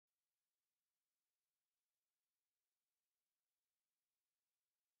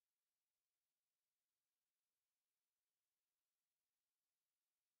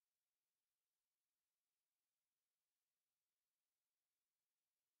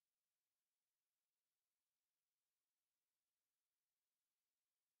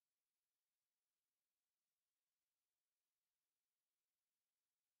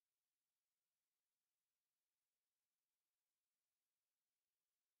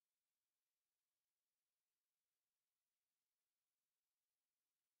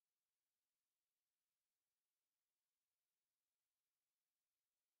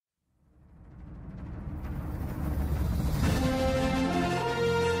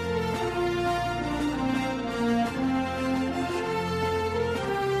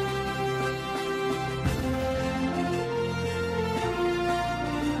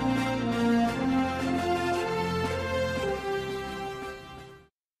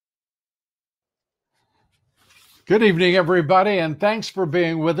Good evening, everybody, and thanks for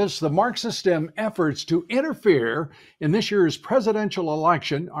being with us. The Marxist-Dem efforts to interfere in this year's presidential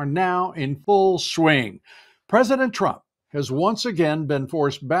election are now in full swing. President Trump has once again been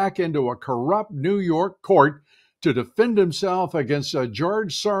forced back into a corrupt New York court to defend himself against a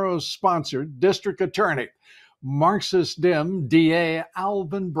George Soros-sponsored district attorney, Marxist-Dem DA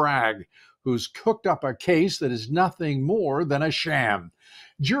Alvin Bragg, who's cooked up a case that is nothing more than a sham.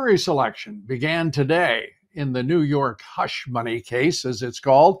 Jury selection began today in the New York hush money case, as it's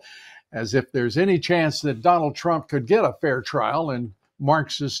called, as if there's any chance that Donald Trump could get a fair trial in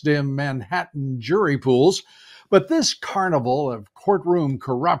Marxist-Dem Manhattan jury pools. But this carnival of courtroom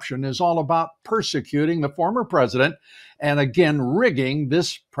corruption is all about persecuting the former president and again rigging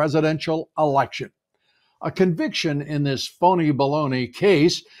this presidential election. A conviction in this phony baloney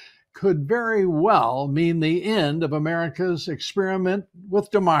case could very well mean the end of America's experiment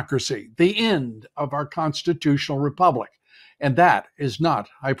with democracy, the end of our constitutional republic. And that is not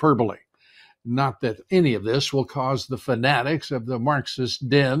hyperbole. Not that any of this will cause the fanatics of the Marxist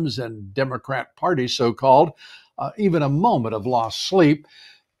Dems and Democrat Party, so-called, even a moment of lost sleep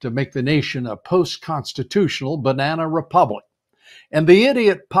to make the nation a post-constitutional banana republic. And the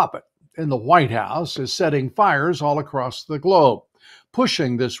idiot puppet in the White House is setting fires all across the globe,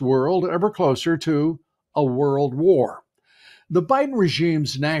 pushing this world ever closer to a world war. The Biden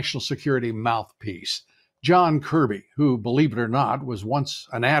regime's national security mouthpiece, John Kirby, who, believe it or not, was once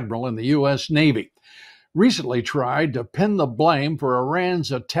an admiral in the U.S. Navy, recently tried to pin the blame for Iran's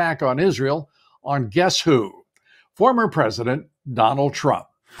attack on Israel on guess who? Former President Donald Trump.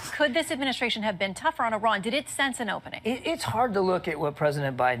 Could this administration have been tougher on Iran? Did it sense an opening? It's hard to look at what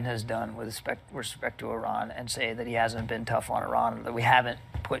President Biden has done with respect to Iran and say that he hasn't been tough on Iran, that we haven't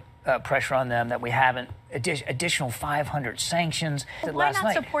put pressure on them, that we haven't additional 500 sanctions. Well, why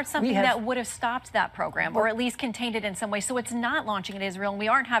not support something that would have stopped that program or at least contained it in some way so it's not launching in Israel and we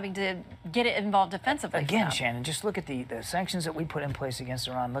aren't having to get it involved defensively? Again, Shannon, just look at the sanctions that we put in place against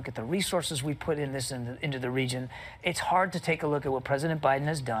Iran. Look at the resources we put in this into the region. It's hard to take a look at what President Biden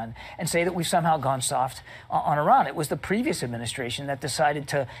has done and say that we've somehow gone soft on Iran. It was the previous administration that decided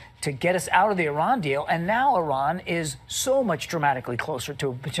to get us out of the Iran deal, and now Iran is so much dramatically closer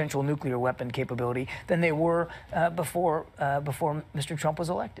to a potential nuclear weapon capability than they were before Mr. Trump was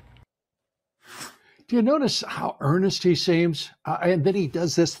elected. Do you notice how earnest he seems? And then he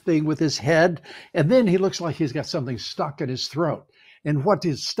does this thing with his head, and then he looks like he's got something stuck in his throat. And what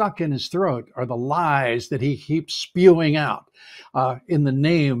is stuck in his throat are the lies that he keeps spewing out in the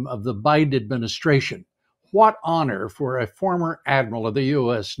name of the Biden administration. What honor for a former admiral of the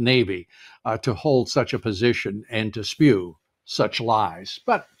U.S. Navy to hold such a position and to spew such lies.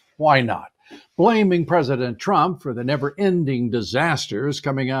 But why not? Blaming President Trump for the never-ending disasters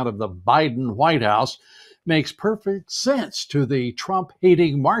coming out of the Biden White House makes perfect sense to the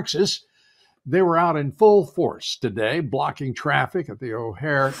Trump-hating Marxists. They were out in full force today, blocking traffic at the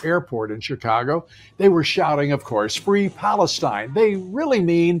O'Hare Airport in Chicago. They were shouting, of course, free Palestine. They really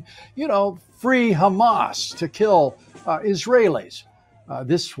mean, free Hamas to kill Israelis.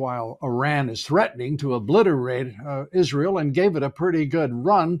 This while Iran is threatening to obliterate Israel and gave it a pretty good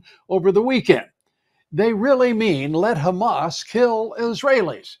run over the weekend. They really mean let Hamas kill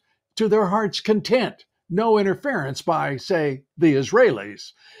Israelis to their heart's content. No interference by, say, the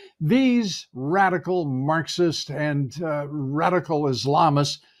Israelis. These radical Marxists and radical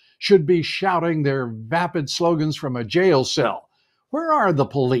Islamists should be shouting their vapid slogans from a jail cell. Where are the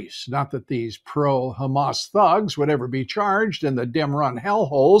police? Not that these pro-Hamas thugs would ever be charged in the dim-run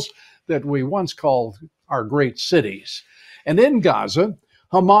hellholes that we once called our great cities. And in Gaza,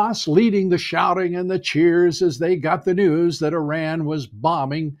 Hamas leading the shouting and the cheers as they got the news that Iran was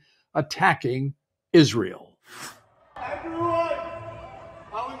attacking Israel. Everyone,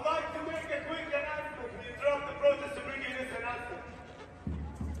 I would like to make a quick announcement to interrupt the protest to bring in this announcement.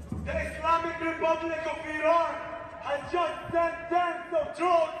 The Islamic Republic of Iran has just sent tens of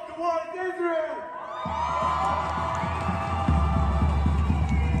drones towards Israel.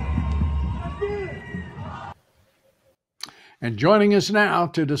 And joining us now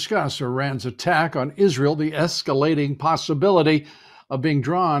to discuss Iran's attack on Israel, the escalating possibility of being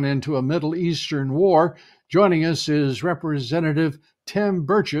drawn into a Middle Eastern war, joining us is Representative Tim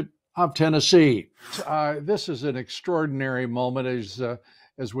Burchett of Tennessee. This is an extraordinary moment,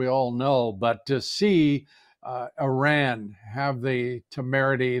 as we all know, but to see Iran have the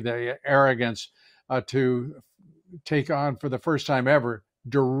temerity, the arrogance to take on, for the first time ever,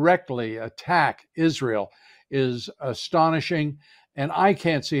 directly attack Israel is astonishing. And I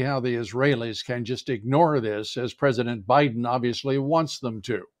can't see how the Israelis can just ignore this, as President Biden obviously wants them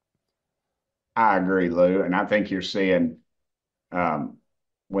to. I agree, Lou, and I think you're seeing um,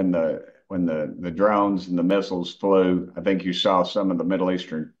 when the drones and the missiles flew. I think you saw some of the Middle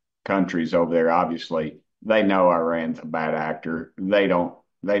Eastern countries over there. Obviously, they know Iran's a bad actor. They don't.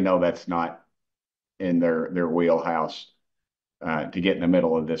 They know that's not in their wheelhouse to get in the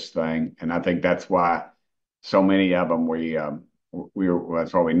middle of this thing, and I think that's why so many of them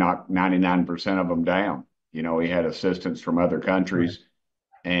that's why we knocked 99% of them down. You know, we had assistance from other Right. countries,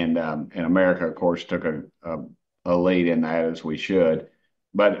 and America, of course, took a lead in that as we should.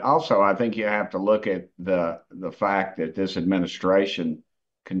 But also, I think you have to look at the fact that this administration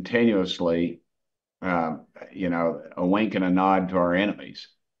continuously, uh, a wink and a nod to our enemies.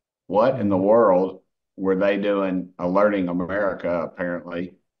 What in the Mhm. world were they doing, alerting America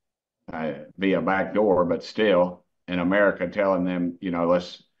apparently via back door, but still in America telling them,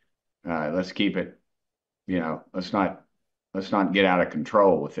 let's keep it, let's not get out of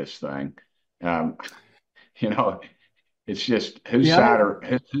control with this thing. Um, you know, it's just Yeah,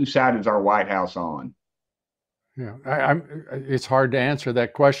 whose side is our White House on? yeah. It's hard to answer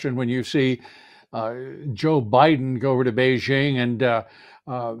that question when you see uh, Joe Biden go over to Beijing and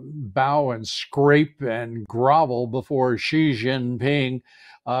bow and scrape and grovel before Xi Jinping.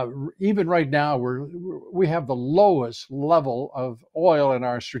 Even right now, we have the lowest level of oil in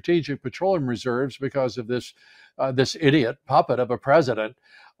our strategic petroleum reserves because of this idiot puppet of a president.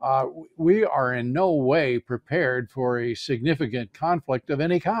 Uh, we are in no way prepared for a significant conflict of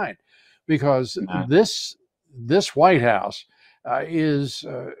any kind because Uh, this White House is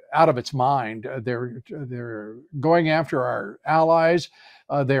out of its mind. They're going after our allies.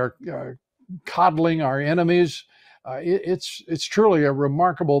 They're coddling our enemies. It's truly a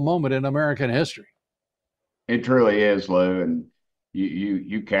remarkable moment in American history. it truly is, Lou, and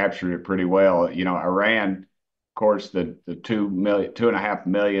you captured it pretty well. You know, Iran, of course, the 2.5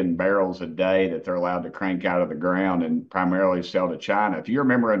 million barrels a day that they're allowed to crank out of the ground and primarily sell to China. If you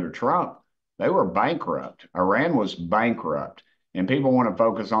remember under Trump, they were bankrupt. Iran was bankrupt, and people want to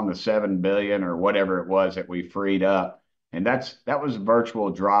focus on the 7 billion or whatever it was that we freed up, and that was a virtual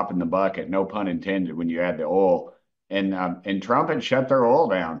drop in the bucket, no pun intended, when you add the oil. And Trump had shut their oil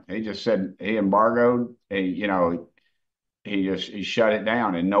down. He just said he embargoed. He shut it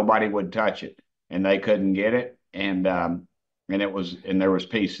down, and nobody would touch it, and they couldn't get it, and there was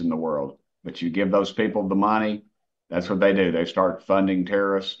peace in the world. But you give those people the money, that's what they do. They start funding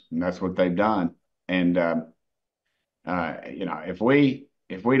terrorists, and that's what they've done. And if we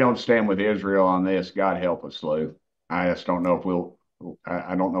don't stand with Israel on this, God help us, Lou. I just don't know if we'll.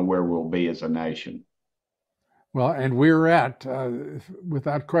 I don't know where we'll be as a nation. Well, and we're at,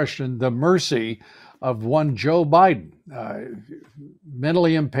 without question, the mercy of one Joe Biden,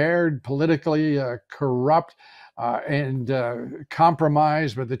 mentally impaired, politically corrupt, and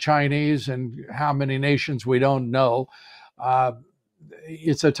compromised with the Chinese and how many nations we don't know. Uh,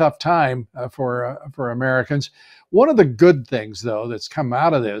 it's a tough time for Americans. One of the good things, though, that's come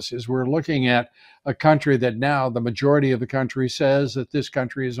out of this is we're looking at a country that now the majority of the country says that this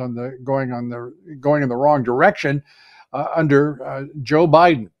country is going in the wrong direction under Joe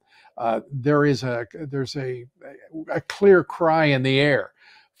Biden. There's a clear cry in the air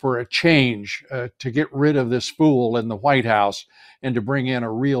for a change to get rid of this fool in the White House and to bring in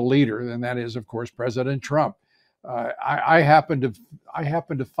a real leader, and that is, of course, President Trump. I happen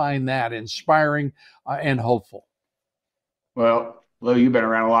to find that inspiring and hopeful. Well, Lou, you've been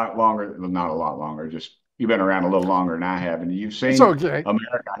around a lot longer, well, not a lot longer, just you've been around a little longer than I have, and you've It's seen okay.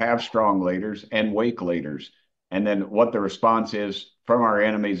 America have strong leaders and weak leaders, and then what the response is from our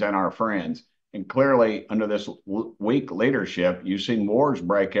enemies and our friends. And clearly, under this weak leadership, you've seen wars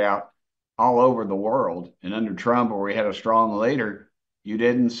break out all over the world. And under Trump, where we had a strong leader, you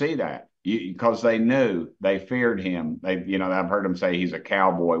didn't see that because they knew, they feared him. I've heard them say he's a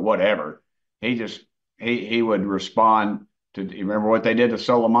cowboy, whatever. He just he would respond to. You remember what they did to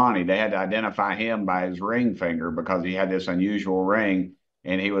Soleimani? They had to identify him by his ring finger because he had this unusual ring,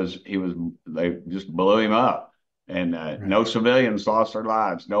 and they just blew him up. And Right. no civilians lost their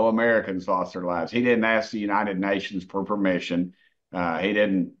lives. No Americans lost their lives. He didn't ask the United Nations for permission. He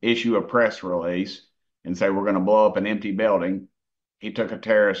didn't issue a press release and say, we're going to blow up an empty building. He took a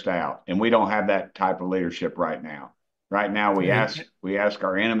terrorist out. And we don't have that type of leadership right now. Right now, we ask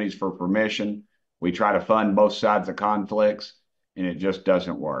our enemies for permission. We try to fund both sides of conflicts, and it just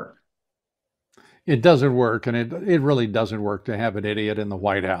doesn't work. It doesn't work, and it really doesn't work to have an idiot in the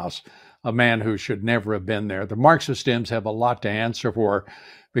White House, a man who should never have been there. The Marxist Dems have a lot to answer for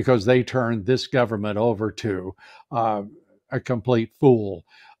because they turned this government over to a complete fool,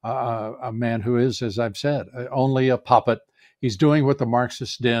 a man who is, as I've said, only a puppet. He's doing what the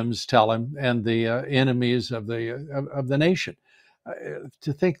Marxist Dems tell him and the enemies of the nation.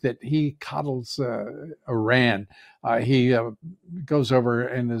 To think that he coddles Iran, he goes over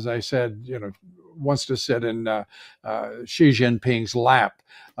and, as I said, wants to sit in Xi Jinping's lap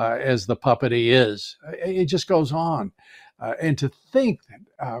as the puppet he is. It just goes on. And to think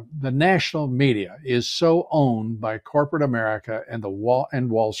that the national media is so owned by corporate America and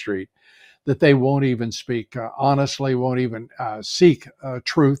Wall Street that they won't even speak honestly, won't even seek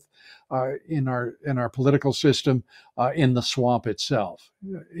truth in our political system, in the swamp itself.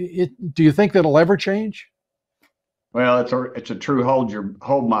 Do you think that'll ever change? Well, it's a true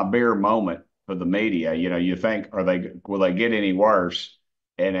hold my beer moment for the media. You think, will they get any worse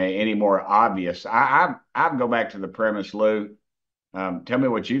and any more obvious? I go back to the premise, Lou. Tell me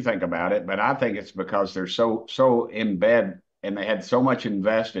what you think about it, but I think it's because they're so in bed, and they had so much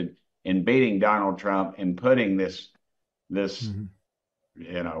invested in beating Donald Trump and putting this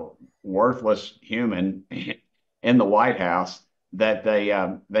worthless human in the White House, that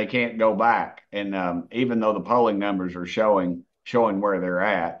they can't go back. And even though the polling numbers are showing where they're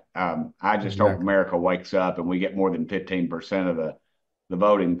at, I just hope America wakes up and we get more than 15% of the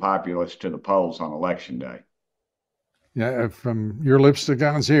voting populace to the polls on Election Day. Yeah, from your lips to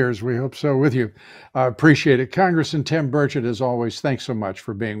God's ears, we hope so with you. I appreciate it. Congressman Tim Burchett, as always, thanks so much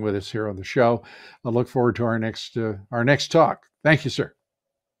for being with us here on the show. I look forward to our next talk. Thank you, sir.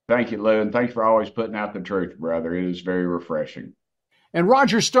 Thank you, Lou, and thanks for always putting out the truth, brother. It is very refreshing. And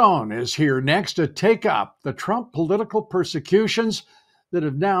Roger Stone is here next to take up the Trump political persecutions that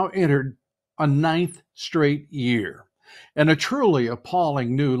have now entered a 9th straight year, and a truly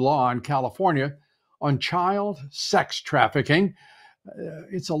appalling new law in California on child sex trafficking.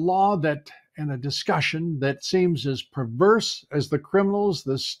 It's a law and a discussion that seems as perverse as the criminals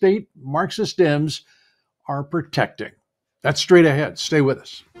the state Marxist Dems are protecting. That's straight ahead. Stay with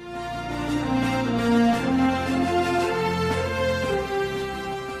us.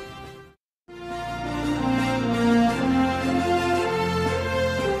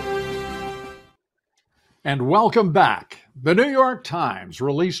 And welcome back. The New York Times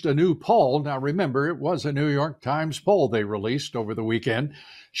released a new poll. Now remember, it was a New York Times poll they released over the weekend,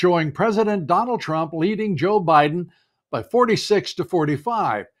 showing President Donald Trump leading Joe Biden by 46 to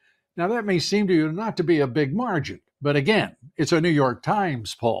 45. Now that may seem to you not to be a big margin, but again, it's a New York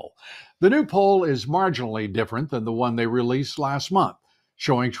Times poll. The new poll is marginally different than the one they released last month,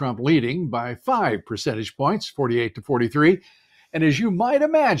 showing Trump leading by 5 percentage points, 48 to 43. And as you might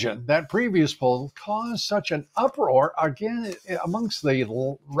imagine, that previous poll caused such an uproar again amongst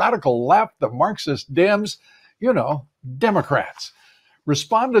the radical left, the Marxist Dems, Democrats.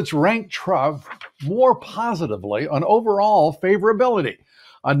 Respondents ranked Trump more positively on overall favorability,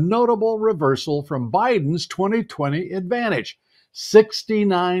 a notable reversal from Biden's 2020 advantage.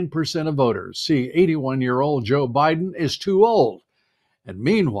 69% of voters see 81-year-old Joe Biden is too old. And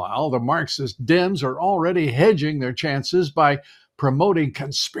meanwhile, the Marxist Dems are already hedging their chances by promoting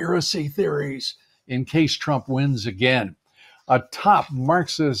conspiracy theories in case Trump wins again. A top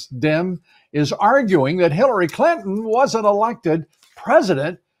Marxist Dem is arguing that Hillary Clinton wasn't elected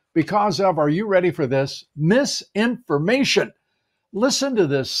president because of, are you ready for this, misinformation. Listen to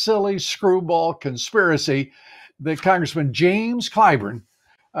this silly screwball conspiracy that Congressman James Clyburn,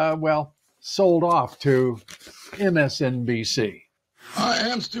 sold off to MSNBC. I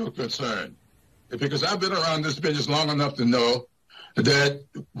am still concerned because I've been around this business long enough to know that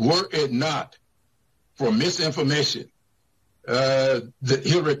were it not for misinformation, that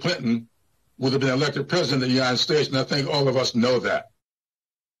Hillary Clinton would have been elected president of the United States, and I think all of us know that.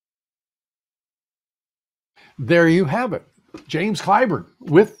 There you have it. James Clyburn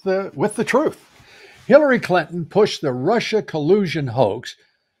with the truth. Hillary Clinton pushed the Russia collusion hoax,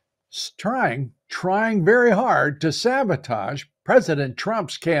 trying very hard to sabotage President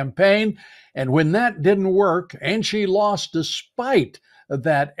Trump's campaign. And when that didn't work, and she lost despite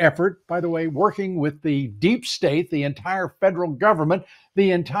that effort, by the way, working with the deep state, the entire federal government,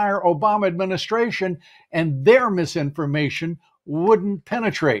 the entire Obama administration, and their misinformation wouldn't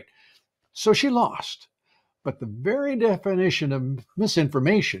penetrate. So she lost. But the very definition of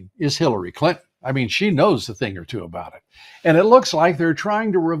misinformation is Hillary Clinton. I mean, she knows a thing or two about it. And it looks like they're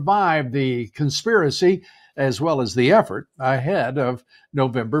trying to revive the conspiracy as well as the effort ahead of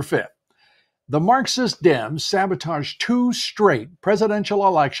November 5th. The Marxist Dems sabotaged 2 straight presidential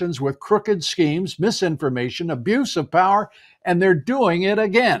elections with crooked schemes, misinformation, abuse of power, and they're doing it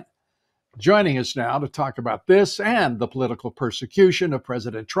again. Joining us now to talk about this and the political persecution of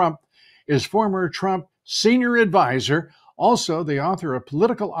President Trump is former Trump senior advisor, also the author of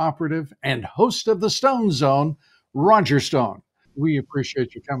Political Operative and host of the Stone Zone, Roger Stone. We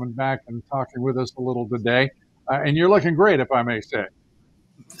appreciate you coming back and talking with us a little today. And you're looking great, if I may say.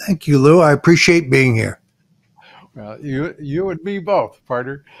 Thank you, Lou. I appreciate being here. You and me both,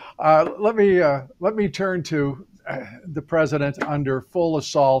 partner. Let me turn to the president under full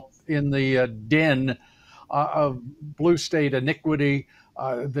assault in the den of blue state iniquity,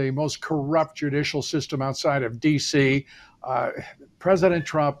 the most corrupt judicial system outside of D.C. President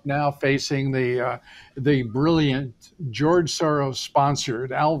Trump now facing the brilliant George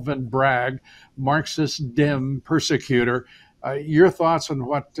Soros-sponsored Alvin Bragg, Marxist dim persecutor. Your thoughts on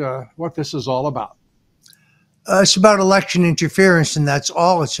what this is all about? It's about election interference, and that's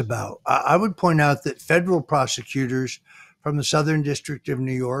all it's about. I would point out that federal prosecutors from the Southern District of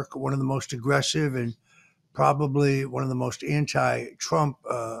New York, one of the most aggressive and probably one of the most anti-Trump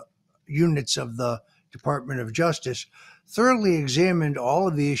units of the Department of Justice, thoroughly examined all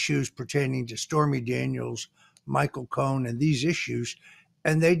of the issues pertaining to Stormy Daniels, Michael Cohen, and these issues,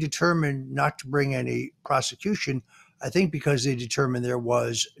 and they determined not to bring any prosecution, I think because they determined there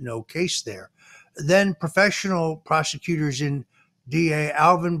was no case there. Then professional prosecutors in DA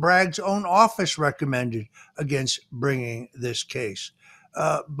Alvin Bragg's own office recommended against bringing this case.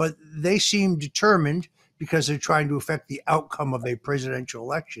 But they seem determined, because they're trying to affect the outcome of a presidential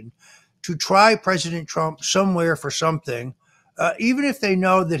election, to try President Trump somewhere for something, even if they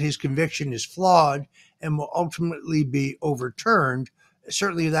know that his conviction is flawed and will ultimately be overturned.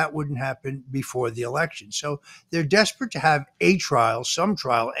 Certainly that wouldn't happen before the election. So they're desperate to have a trial, some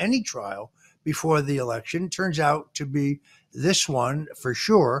trial, any trial before the election. Turns out to be this one for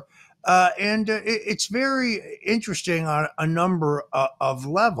sure. And it's very interesting on a number of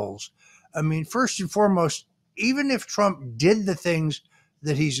levels. I mean, first and foremost, even if Trump did the things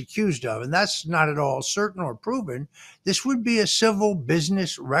that he's accused of, and that's not at all certain or proven, this would be a civil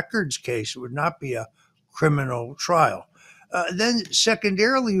business records case. It would not be a criminal trial. Then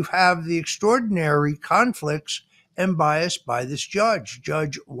secondarily, you have the extraordinary conflicts and bias by this judge,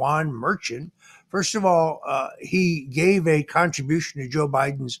 Judge Juan Merchan. First of all, he gave a contribution to Joe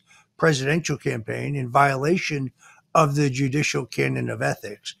Biden's presidential campaign in violation of the judicial canon of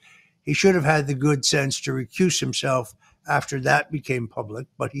ethics. He should have had the good sense to recuse himself after that became public,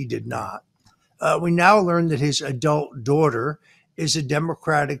 but he did not. We now learn that his adult daughter is a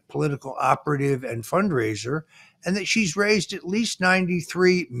Democratic political operative and fundraiser, and that she's raised at least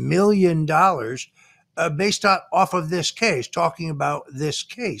 $93 million based off of this case, talking about this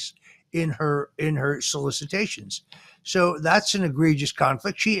case in her solicitations. So that's an egregious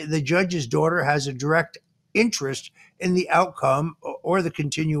conflict. The judge's daughter has a direct interest in the outcome or the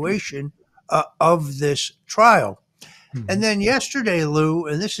continuation of this trial. Mm-hmm. And then yesterday, Lou,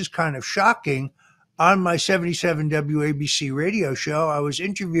 and this is kind of shocking, on my 77 WABC radio show, I was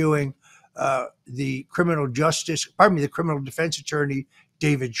interviewing the criminal defense attorney,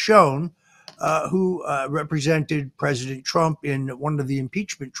 David Schoen, who represented President Trump in one of the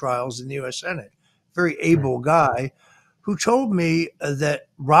impeachment trials in the U.S. Senate. Very able guy, who told me that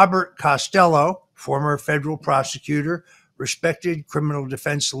Robert Costello, former federal prosecutor, respected criminal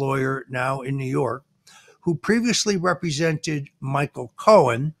defense lawyer now in New York, who previously represented Michael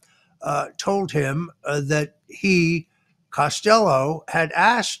Cohen, told him that Costello, had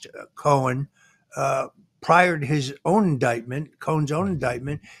asked Cohen prior to his own indictment, Cohen's own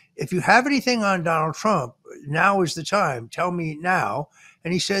indictment, if you have anything on Donald Trump, now is the time. Tell me now.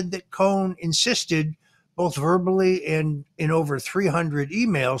 And he said that Cohen insisted, both verbally and in over 300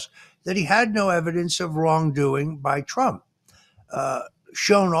 emails, that he had no evidence of wrongdoing by Trump.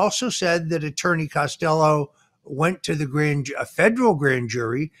 Schoen also said that Attorney Costello went to a federal grand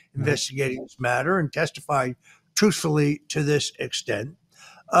jury investigating this matter and testified truthfully to this extent.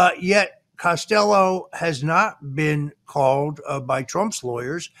 Yet Costello has not been called by Trump's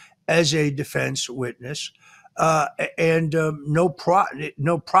lawyers as a defense witness, and no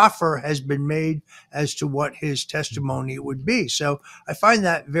proffer has been made as to what his testimony would be. So I find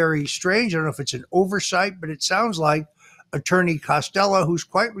that very strange. I don't know if it's an oversight, but it sounds like Attorney Costello, who's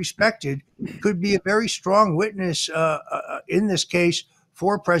quite respected, could be a very strong witness in this case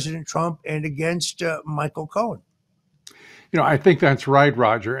for President Trump and against Michael Cohen. I think that's right,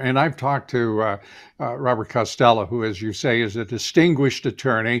 Roger. And I've talked to Robert Costello, who, as you say, is a distinguished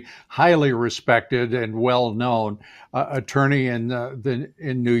attorney, highly respected and well-known attorney in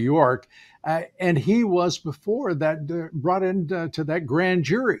New York. And he was before that brought into that grand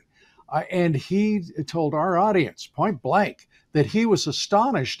jury. And he told our audience point blank that he was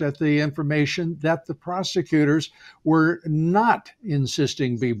astonished at the information that the prosecutors were not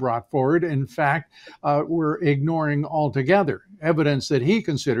insisting be brought forward. In fact, were ignoring altogether. evidence that he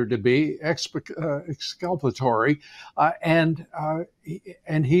considered to be exculpatory, and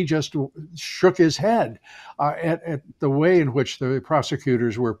he just shook his head at the way in which the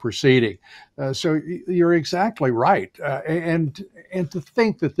prosecutors were proceeding. So you're exactly right, and to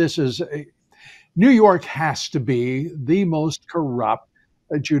think that this is New York has to be the most corrupt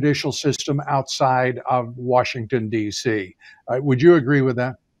judicial system outside of Washington, D.C. Would you agree with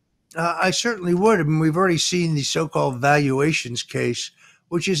that? I certainly would. I mean, we've already seen the so-called valuations case,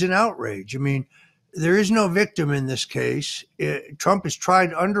 which is an outrage. I mean, there is no victim in this case. Trump is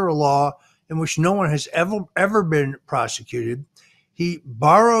tried under a law in which no one has ever been prosecuted. He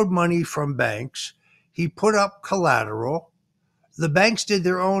borrowed money from banks. He put up collateral. The banks did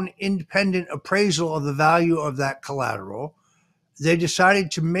their own independent appraisal of the value of that collateral. They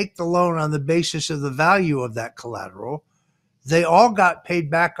decided to make the loan on the basis of the value of that collateral. They all got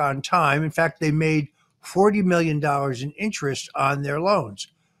paid back on time. In fact, they made $40 million in interest on their loans.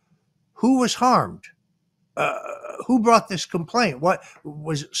 Who was harmed? Who brought this complaint? What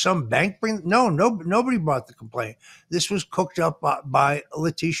was some bank bring? No, nobody brought the complaint. This was cooked up by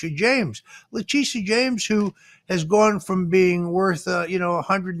Letitia James. Letitia James, who has gone from being worth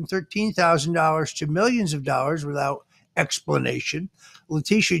 $113,000 to millions of dollars without explanation.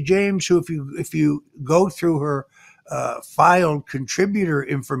 Letitia James, who if you go through her filed contributor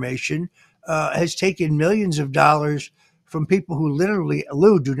information, has taken millions of dollars from people who literally,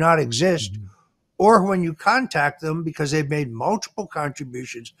 Lou, do not exist. Mm-hmm. Or when you contact them, because they've made multiple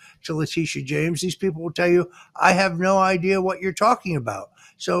contributions to Letitia James, these people will tell you, I have no idea what you're talking about.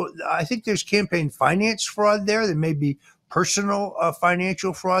 So I think there's campaign finance fraud there. There may be personal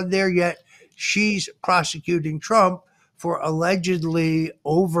financial fraud there, yet she's prosecuting Trump for allegedly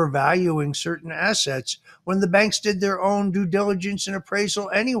overvaluing certain assets when the banks did their own due diligence and appraisal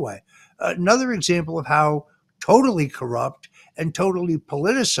anyway. Another example of how totally corrupt and totally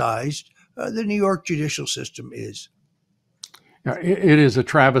politicized the New York judicial system is. It is a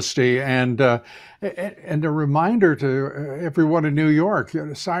travesty, and a reminder to everyone in New York.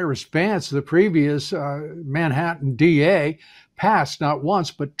 Cyrus Vance, the previous Manhattan DA, passed not once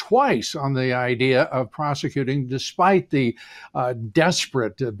but twice on the idea of prosecuting, despite the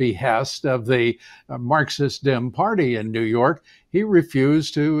desperate behest of the Marxist Dem Party in New York. He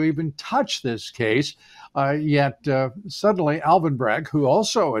refused to even touch this case. Yet suddenly Alvin Bragg, who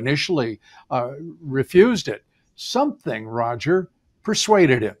also initially refused it, something, Roger,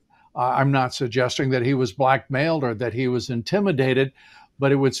 persuaded him. I'm not suggesting that he was blackmailed or that he was intimidated,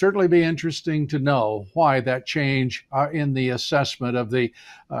 but it would certainly be interesting to know why that change in the assessment of the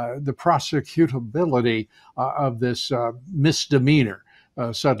prosecutability of this misdemeanor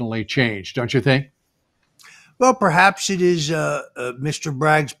suddenly changed, don't you think? Well, perhaps it is Mr.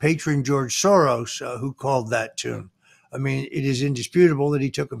 Bragg's patron, George Soros, who called that tune. I mean, it is indisputable that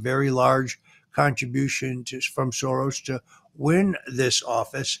he took a very large contribution from Soros to win this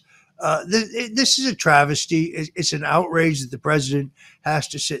office. This is a travesty. It's an outrage that the president has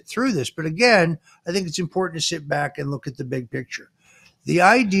to sit through this. But again, I think it's important to sit back and look at the big picture. The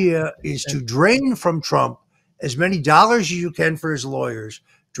idea is to drain from Trump as many dollars as you can for his lawyers,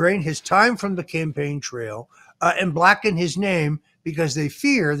 drain his time from the campaign trail, and blacken his name because they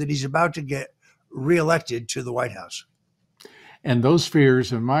fear that he's about to get reelected to the White House. And those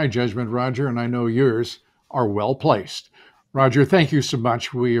fears, in my judgment, Roger, and I know yours, are well placed. Roger, thank you so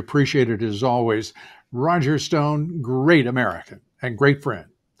much. We appreciate it as always. Roger Stone, great American and great friend.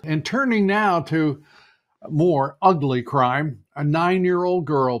 And turning now to more ugly crime, a 9-year-old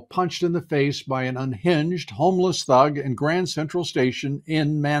girl punched in the face by an unhinged homeless thug in Grand Central Station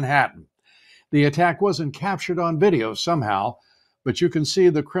in Manhattan. The attack wasn't captured on video somehow, but you can see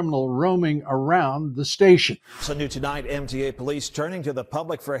the criminal roaming around the station. So new tonight, MTA police turning to the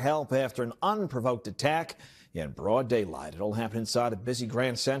public for help after an unprovoked attack in broad daylight. It all happened inside a busy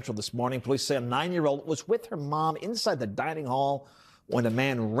Grand Central this morning. Police say a 9-year-old was with her mom inside the dining hall when a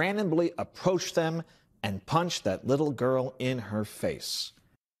man randomly approached them and punched that little girl in her face.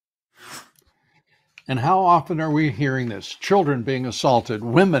 And how often are we hearing this? Children being assaulted,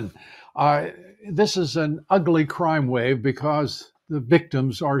 women. This is an ugly crime wave because the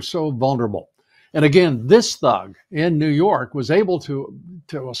victims are so vulnerable. And again, this thug in New York was able to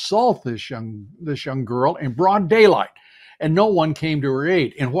assault this young girl in broad daylight, and no one came to her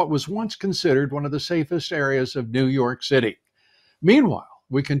aid in what was once considered one of the safest areas of New York City. Meanwhile,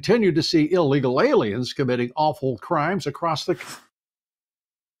 we continue to see illegal aliens committing awful crimes across the country.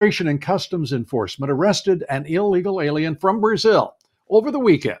 Immigration and Customs Enforcement arrested an illegal alien from Brazil over the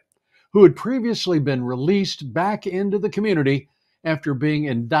weekend who had previously been released back into the community after being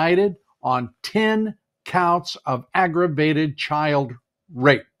indicted on 10 counts of aggravated child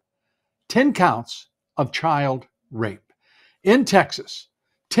rape. 10 counts of child rape. In Texas,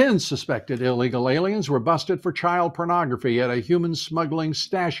 10 suspected illegal aliens were busted for child pornography at a human smuggling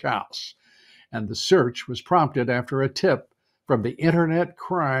stash house. And the search was prompted after a tip from the Internet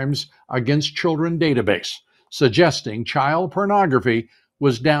Crimes Against Children database, suggesting child pornography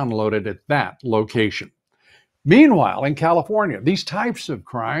was downloaded at that location. Meanwhile, in California, these types of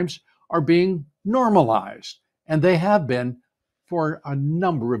crimes are being normalized, and they have been for a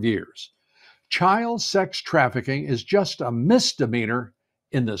number of years. Child sex trafficking is just a misdemeanor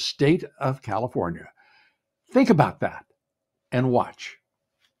in the state of California. Think about that and watch.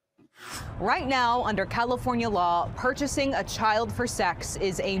 Right now, under California law, purchasing a child for sex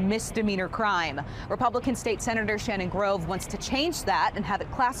is a misdemeanor crime. Republican State Senator Shannon Grove wants to change that and have it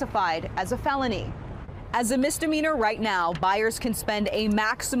classified as a felony. As a misdemeanor right now, buyers can spend a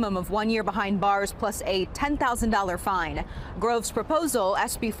maximum of 1 year behind bars plus a $10,000 fine. Grove's proposal,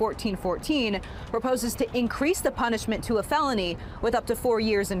 SB 1414, proposes to increase the punishment to a felony with up to 4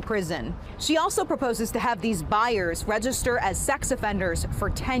 years in prison. She also proposes to have these buyers register as sex offenders for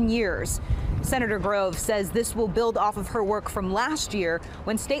 10 years. Senator Grove says this will build off of her work from last year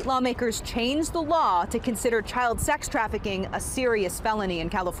when state lawmakers changed the law to consider child sex trafficking a serious felony in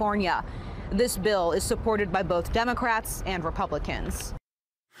California. This bill is supported by both Democrats and Republicans.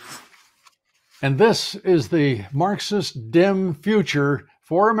 And this is the Marxist dim future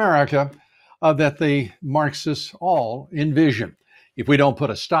for America that the Marxists all envision. If we don't put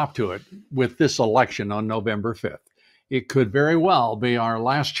a stop to it with this election on November 5th, it could very well be our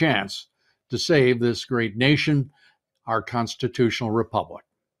last chance to save this great nation, our constitutional republic.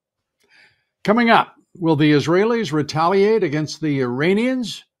 Coming up, will the Israelis retaliate against the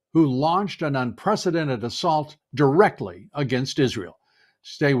Iranians who launched an unprecedented assault directly against Israel?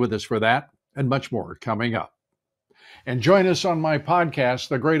 Stay with us for that and much more coming up. And join us on my podcast,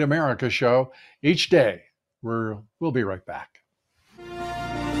 The Great America Show, each day. We'll be right back.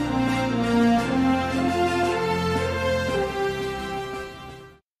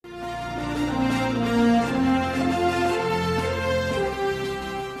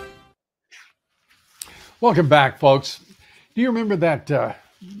 Welcome back, folks. Do you remember that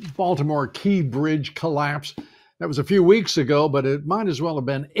Baltimore Key Bridge collapse? That was a few weeks ago, but it might as well have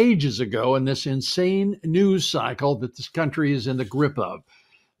been ages ago in this insane news cycle that this country is in the grip of.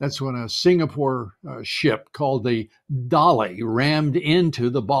 That's when a Singapore ship called the Dolly rammed into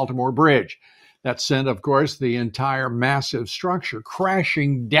the Baltimore Bridge. That sent, of course, the entire massive structure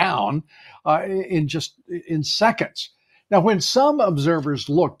crashing down in seconds. Now, when some observers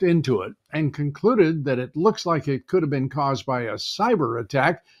looked into it and concluded that it looks like it could have been caused by a cyber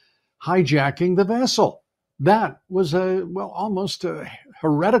attack hijacking the vessel, that was almost a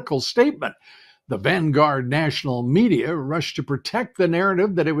heretical statement. The Vanguard national media rushed to protect the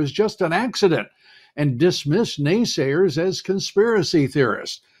narrative that it was just an accident and dismissed naysayers as conspiracy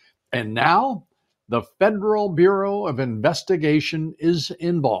theorists. And now the Federal Bureau of Investigation is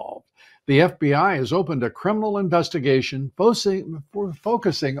involved. The FBI has opened a criminal investigation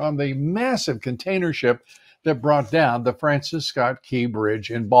focusing on the massive container ship that brought down the Francis Scott Key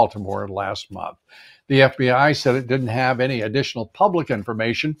Bridge in Baltimore last month. The FBI said it didn't have any additional public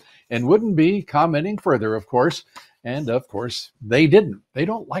information and wouldn't be commenting further, of course. And of course, they didn't. They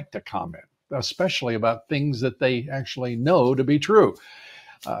don't like to comment, especially about things that they actually know to be true.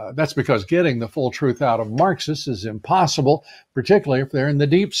 That's because getting the full truth out of Marxists is impossible, particularly if they're in the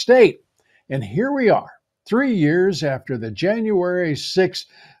deep state. And here we are, 3 years after the January 6th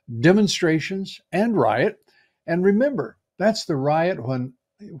demonstrations and riot. And remember, that's the riot when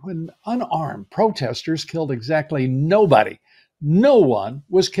unarmed protesters killed exactly nobody. No one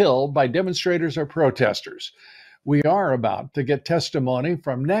was killed by demonstrators or protesters. We are about to get testimony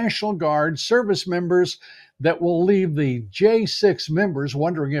from National Guard service members that will leave the J6 members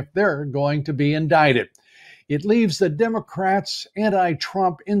wondering if they're going to be indicted. It leaves the Democrats'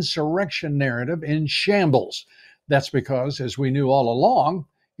 anti-Trump insurrection narrative in shambles. That's because, as we knew all along,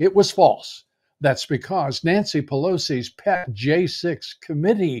 it was false. That's because Nancy Pelosi's pet J6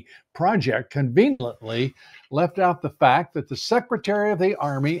 committee project conveniently left out the fact that the Secretary of the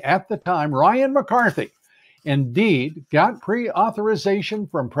Army at the time, Ryan McCarthy, indeed got pre-authorization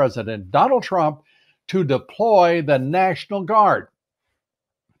from President Donald Trump to deploy the National Guard.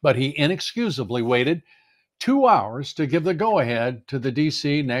 But he inexcusably waited 2 hours to give the go-ahead to the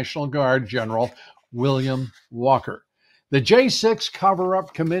D.C. National Guard General William Walker. The J6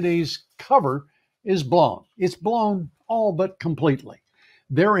 cover-up committee's cover is blown. It's blown all but completely.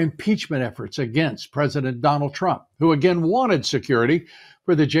 their impeachment efforts against President Donald Trump, who again wanted security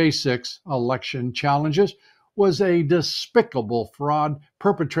for the J6 election challenges, was a despicable fraud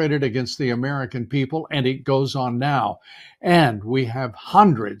perpetrated against the American people, and it goes on now. And we have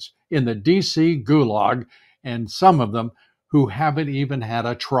hundreds in the D.C. gulag, and some of them who haven't even had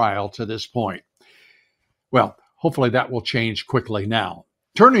a trial to this point. Well, hopefully that will change quickly now.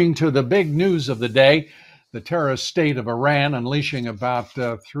 Turning to the big news of the day, the terrorist state of Iran unleashing about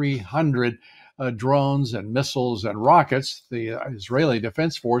 300 drones and missiles and rockets. The Israeli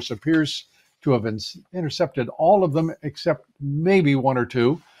Defense Force appears to have intercepted all of them except maybe one or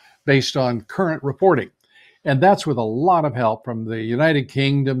two based on current reporting. And that's with a lot of help from the United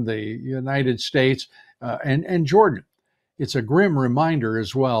Kingdom, the United States, and Jordan. It's a grim reminder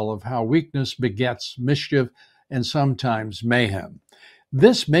as well of how weakness begets mischief and sometimes mayhem.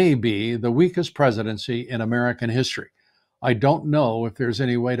 This may be the weakest presidency in American history. I don't know if there's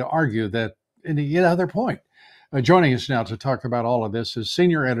any way to argue that any other point. Joining us now to talk about all of this is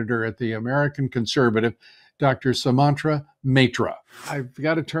senior editor at the American Conservative, Dr. Sumantra Mitra. I've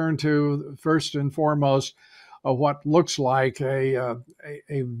got to turn to, first and foremost, what looks like a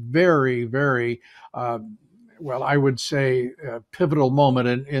very, very, well, I would say pivotal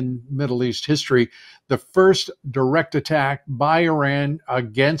moment in Middle East history. The first direct attack by Iran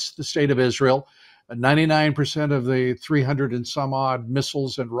against the state of Israel. 99% of the 300 and some odd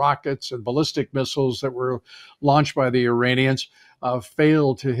missiles and rockets and ballistic missiles that were launched by the Iranians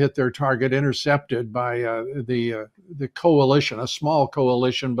failed to hit their target, intercepted by the coalition, a small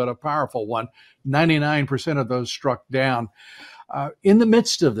coalition, but a powerful one. 99% of those struck down. In the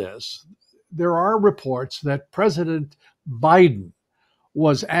midst of this, there are reports that President Biden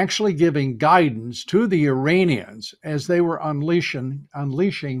was actually giving guidance to the Iranians as they were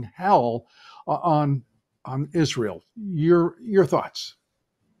unleashing hell on Israel. Your thoughts?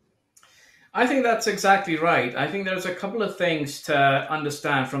 I think that's exactly right. I think there's a couple of things to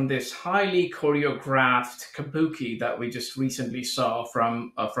understand from this highly choreographed kabuki that we just recently saw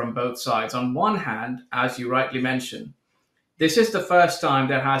from both sides. On one hand, as you rightly mentioned, this is the first time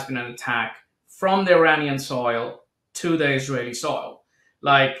there has been an attack from the Iranian soil to the Israeli soil.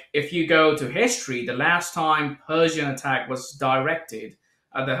 Like, if you go to history, the last time Persian attack was directed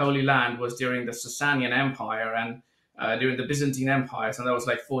at the Holy Land was during the Sasanian Empire and during the Byzantine empires, and that was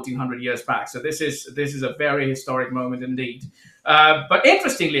like 1400 years back. So this is a very historic moment indeed. But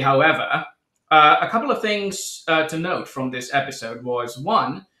interestingly, however, a couple of things to note from this episode was,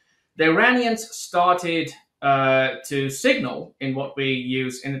 one, the Iranians started to signal, in what we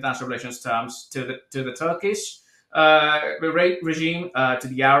use in international relations terms, to the Turkish regime, to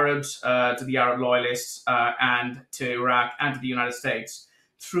the Arabs, to the Arab loyalists, and to Iraq and to the United States,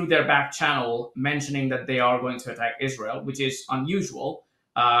 through their back channel, mentioning that they are going to attack Israel, which is unusual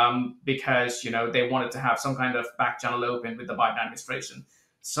because, they wanted to have some kind of back channel open with the Biden administration,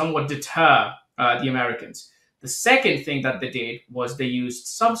 somewhat deter the Americans. The second thing that they did was they used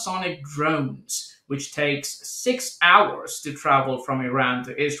subsonic drones, which takes 6 hours to travel from Iran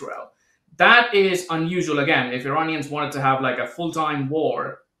to Israel. That is unusual. Again, if Iranians wanted to have like a full-time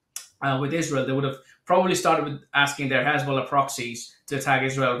war with Israel, they would have probably started with asking their Hezbollah proxies to attack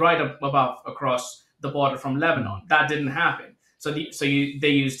Israel right above across the border from Lebanon. That didn't happen. So they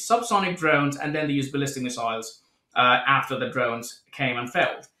used subsonic drones, and then they used ballistic missiles after the drones came and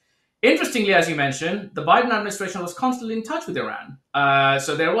failed. Interestingly, as you mentioned, the Biden administration was constantly in touch with Iran.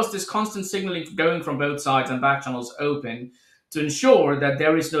 So there was this constant signaling going from both sides and back channels open to ensure that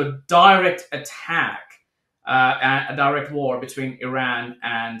there is no direct attack, a direct war between Iran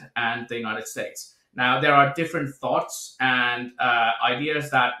and the United States. Now, there are different thoughts and ideas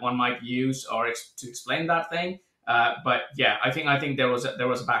that one might use to explain that thing. But yeah, I think there was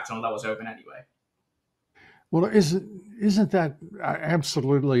a back channel that was open anyway. Well, isn't that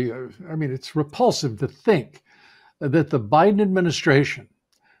absolutely? I mean, it's repulsive to think that the Biden administration,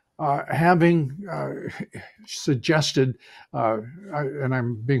 having suggested, and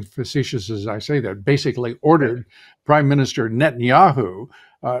I'm being facetious as I say that, basically ordered Prime Minister Netanyahu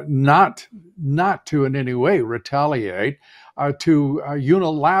not to in any way retaliate, to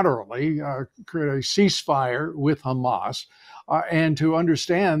unilaterally create a ceasefire with Hamas, and to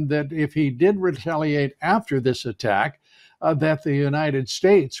understand that if he did retaliate after this attack, that the United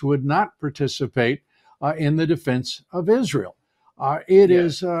States would not participate in the defense of Israel.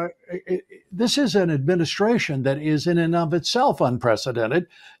 This is an administration that is in and of itself unprecedented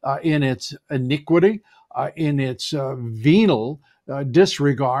in its iniquity, in its venal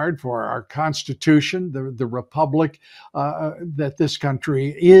disregard for our Constitution, the republic that this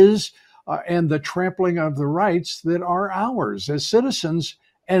country is, and the trampling of the rights that are ours as citizens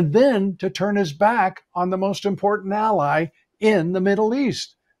and then to turn his back on the most important ally in the Middle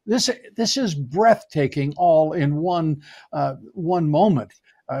East. This is breathtaking, all in one moment.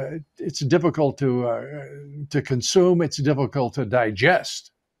 It's difficult to consume. It's difficult to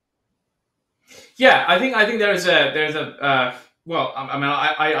digest. Yeah, I think there's a well, I mean,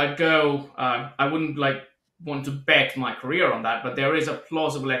 I'd go. I wouldn't want to bet my career on that, but there is a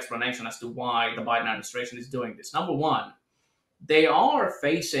plausible explanation as to why the Biden administration is doing this. Number one, they are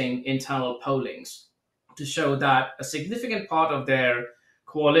facing internal pollings to show that a significant part of their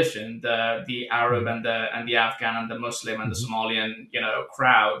coalition, the Arab and the Afghan and the Muslim and the Somalian,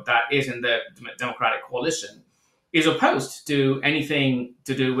 crowd that is in the Democratic coalition, is opposed to anything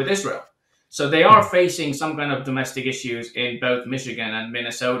to do with Israel. So they are facing some kind of domestic issues in both Michigan and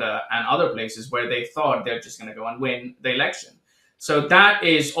Minnesota and other places where they thought they're just going to go and win the election. So that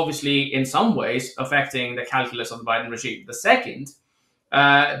is obviously in some ways affecting the calculus of the Biden regime. The second,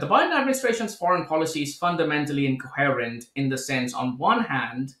 the Biden administration's foreign policy is fundamentally incoherent in the sense, on one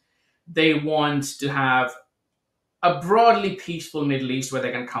hand, they want to have a broadly peaceful Middle East where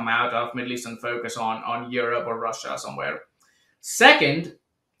they can come out of Middle East and focus on Europe or Russia somewhere. Second,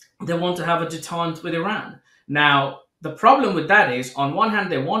 they want to have a detente with Iran. Now, the problem with that is, on one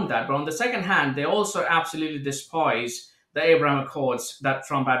hand, they want that, but on the second hand, they also absolutely despise the Abraham Accords that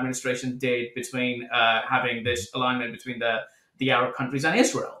Trump administration did between having this alignment between the Arab countries and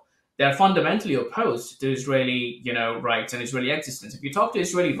Israel. They're fundamentally opposed to Israeli, rights and Israeli existence. If you talk to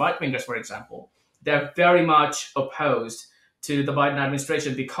Israeli right-wingers, for example, they're very much opposed to the Biden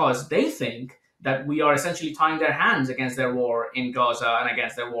administration because they think that we are essentially tying their hands against their war in Gaza and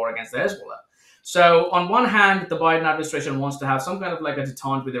against their war against the Hezbollah. So on one hand, the Biden administration wants to have some kind of like a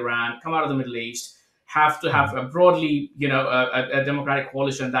detente with Iran, come out of the Middle East, have to have a broadly, a democratic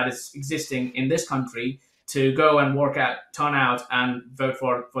coalition that is existing in this country to go and turn out and vote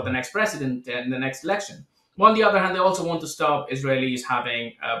for the next president in the next election. On the other hand, they also want to stop Israelis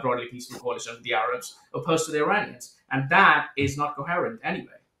having a broadly peaceful coalition with the Arabs opposed to the Iranians. And that is not coherent anyway.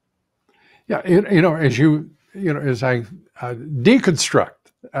 Yeah, as I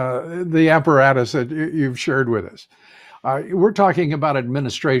deconstruct the apparatus that you've shared with us, we're talking about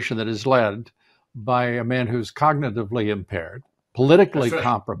administration that is led by a man who's cognitively impaired, politically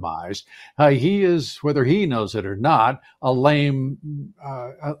compromised. He is, whether he knows it or not, a lame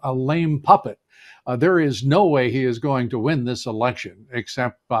puppet. There is no way he is going to win this election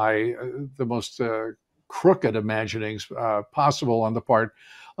except by the most crooked imaginings possible on the part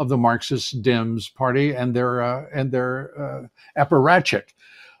of the Marxist Dems party and their apparatchik.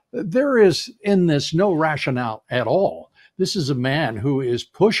 There is in this no rationale at all. This is a man who is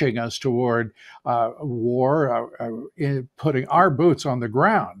pushing us toward war, putting our boots on the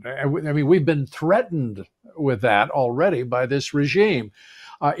ground. I mean, we've been threatened with that already by this regime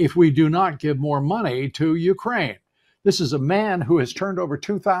if we do not give more money to Ukraine. This is a man who has turned over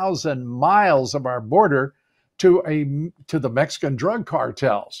 2,000 miles of our border to the Mexican drug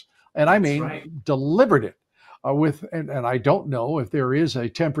cartels. And I mean, delivered it and I don't know if there is a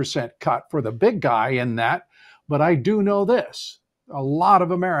 10% cut for the big guy in that, but I do know this. A lot of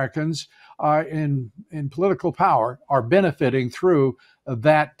Americans in political power are benefiting through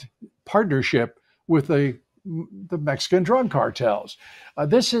that partnership with the Mexican drug cartels.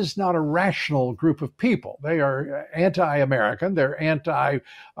 This is not a rational group of people. They are anti-American, they're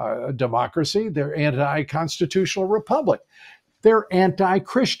anti-democracy, they're anti-constitutional republic. They're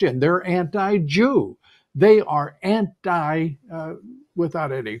anti-Christian, they're anti-Jew. They are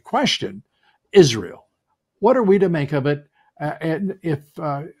without any question, Israel. What are we to make of it? And if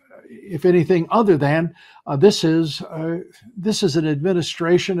anything other than this is an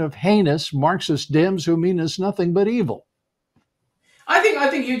administration of heinous Marxist Dems who mean us nothing but evil. I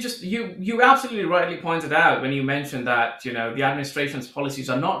think you absolutely rightly pointed out when you mentioned that the administration's policies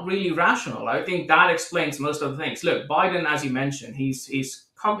are not really rational. I think that explains most of the things. Look, Biden, as you mentioned, he's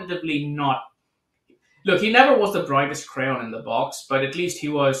cognitively not. Look, he never was the brightest crayon in the box, but at least he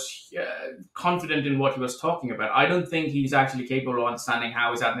was confident in what he was talking about. I don't think he's actually capable of understanding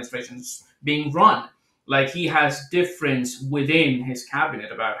how his administration's being run. Like, he has difference within his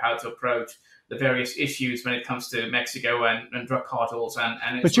cabinet about how to approach the various issues when it comes to Mexico and drug cartels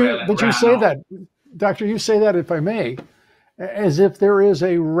and Israel. But you say that, Doctor, you say that, if I may, as if there is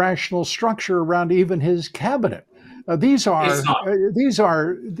a rational structure around even his cabinet. These are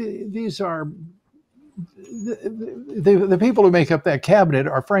the people who make up that cabinet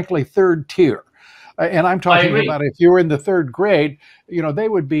are frankly third tier. And I'm talking about if you were in the third grade, they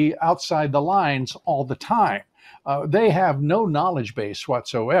would be outside the lines all the time. They have no knowledge base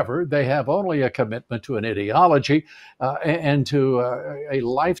whatsoever. They have only a commitment to an ideology and to a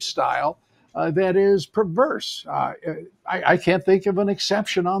lifestyle that is perverse. I can't think of an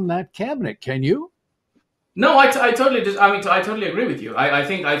exception on that cabinet. Can you? No, I totally I totally agree with you. I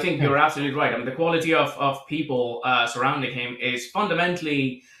think you're absolutely right. I mean, the quality of people surrounding him is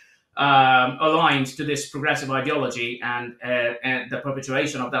fundamentally aligned to this progressive ideology and the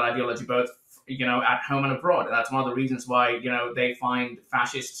perpetuation of that ideology, both at home and abroad. And that's one of the reasons why they find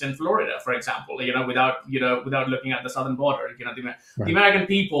fascists in Florida, for example. Without looking at the southern border. The American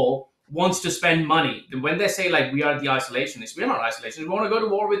people wants to spend money. When they say like we are the isolationists, we're not isolationists. We want to go to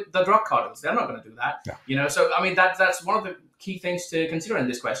war with the drug cartels. They're not going to do that. Yeah. So I mean that's one of the key things to consider in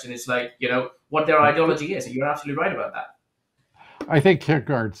this question. Is like what their ideology is. And you're absolutely right about that. I think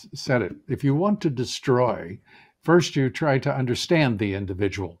Kierkegaard said it. If you want to destroy, first you try to understand the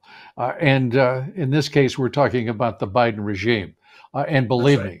individual. And in this case, we're talking about the Biden regime. And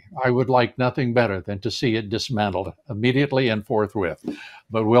believe me, I would like nothing better than to see it dismantled immediately and forthwith.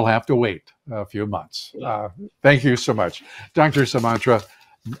 But we'll have to wait a few months. Thank you so much. Dr. Sumantra,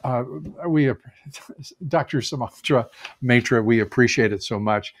 Dr. Sumantra Matra, we appreciate it so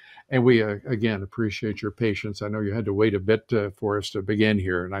much. And we, again, appreciate your patience. I know you had to wait a bit for us to begin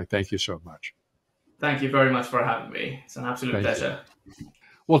here, and I thank you so much. Thank you very much for having me. It's an absolute pleasure.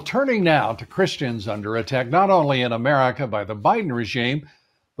 Well, turning now to Christians under attack, not only in America by the Biden regime,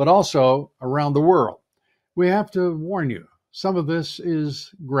 but also around the world. We have to warn you, some of this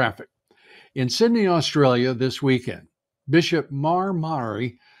is graphic. In Sydney, Australia this weekend, Bishop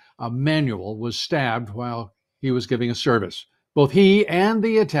Mari Emanuel was stabbed while he was giving a service. Both he and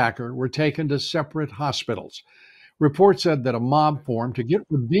the attacker were taken to separate hospitals. Reports said that a mob formed to get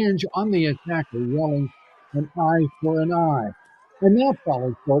revenge on the attacker, yelling, "An eye for an eye." And that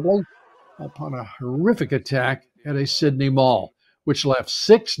followed shortly upon a horrific attack at a Sydney mall, which left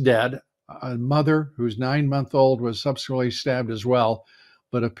 6 dead. A mother whose 9-month-old was subsequently stabbed as well,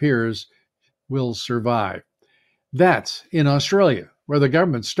 but appears will survive. That's in Australia, where the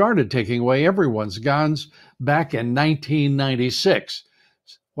government started taking away everyone's guns back in 1996.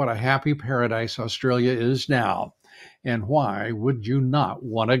 What a happy paradise Australia is now. And why would you not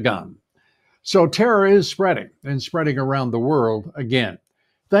want a gun? So terror is spreading and spreading around the world again,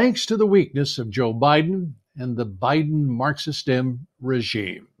 thanks to the weakness of Joe Biden and the Biden Marxist-Dem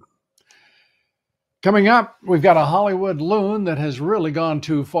regime. Coming up, we've got a Hollywood loon that has really gone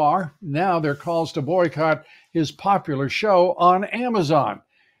too far. Now there are calls to boycott his popular show on Amazon.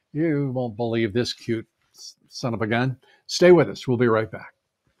 You won't believe this cute son of a gun. Stay with us. We'll be right back.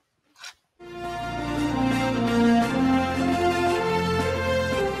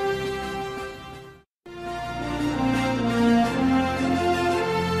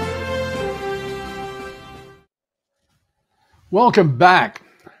 Welcome back.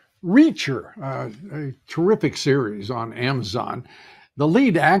 Reacher, a terrific series on Amazon. The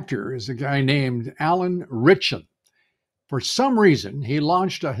lead actor is a guy named Alan Ritchson. For some reason, he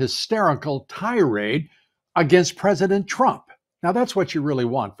launched a hysterical tirade against President Trump. Now, that's what you really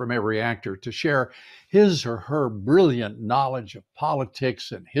want from every actor, to share his or her brilliant knowledge of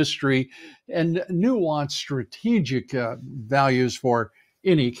politics and history and nuanced strategic values for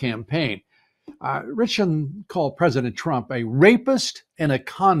any campaign. Ritchson called President Trump a rapist and a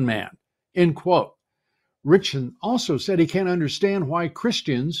con man, end quote. Ritchson also said he can't understand why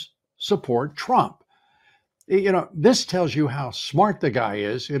Christians support Trump. This tells you how smart the guy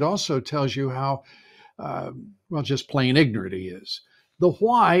is. It also tells you how, just plain ignorant he is. The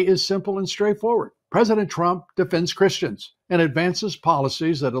why is simple and straightforward. President Trump defends Christians and advances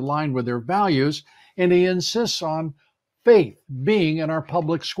policies that align with their values, and he insists on faith being in our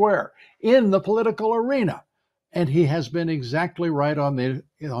public square, in the political arena. And he has been exactly right on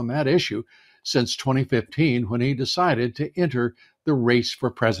that issue since 2015, when he decided to enter the race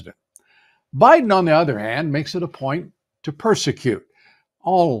for president. Biden, on the other hand, makes it a point to persecute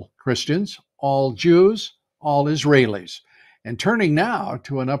all Christians, all Jews, all Israelis. And turning now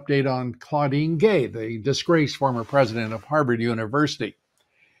to an update on Claudine Gay, the disgraced former president of Harvard University.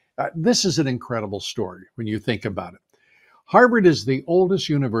 This is an incredible story when you think about it. Harvard is the oldest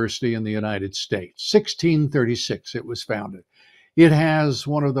university in the United States. 1636 it was founded. It has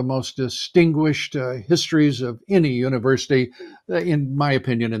one of the most distinguished histories of any university, in my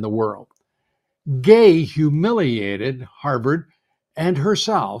opinion, in the world. Gay humiliated Harvard and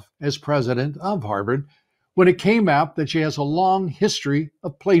herself as president of Harvard when it came out that she has a long history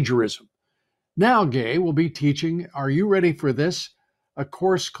of plagiarism. Now Gay will be teaching, are you ready for this? A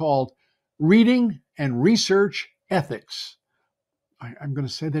course called Reading and Research Ethics. I'm going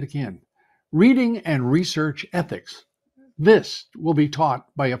to say that again. reading and research ethics. This will be taught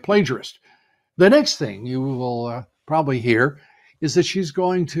by a plagiarist. The next thing you will probably hear is that she's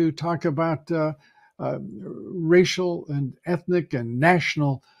going to talk about racial and ethnic and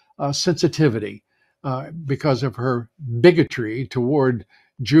national sensitivity because of her bigotry toward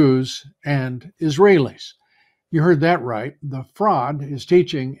Jews and Israelis. You heard that right. The fraud is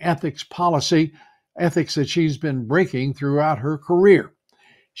teaching ethics policy, ethics that she's been breaking throughout her career.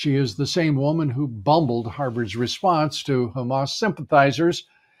 She is the same woman who bungled Harvard's response to Hamas sympathizers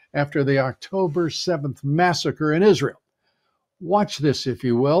after the October 7th massacre in Israel. Watch this, if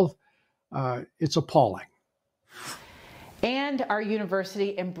you will. It's appalling. And our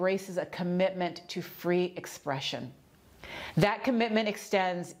university embraces a commitment to free expression. That commitment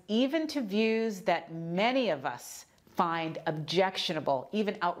extends even to views that many of us find objectionable,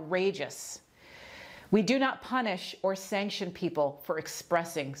 even outrageous. We do not punish or sanction people for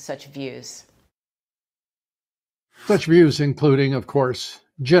expressing such views. Such views including, of course,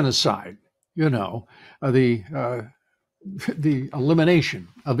 genocide, the elimination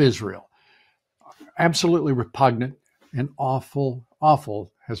of Israel. Absolutely repugnant and awful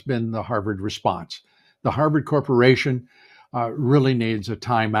has been the Harvard response. The Harvard Corporation really needs a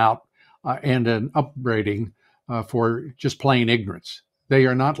timeout and an upgrading for just plain ignorance. They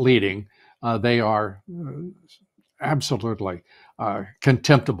are not leading. They are absolutely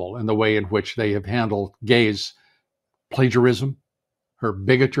contemptible in the way in which they have handled Gay's plagiarism, her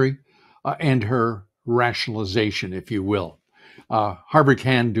bigotry, and her rationalization, if you will. Harvard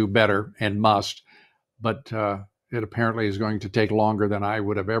can do better and must, but it apparently is going to take longer than I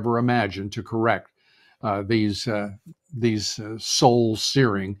would have ever imagined to correct these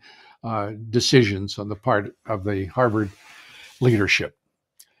soul-searing decisions on the part of the Harvard leadership.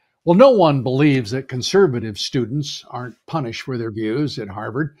 Well, no one believes that conservative students aren't punished for their views at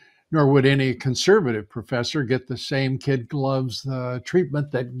Harvard, nor would any conservative professor get the same kid gloves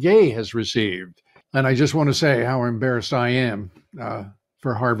treatment that Gay has received. And I just want to say how embarrassed I am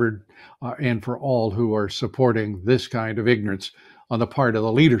for Harvard and for all who are supporting this kind of ignorance on the part of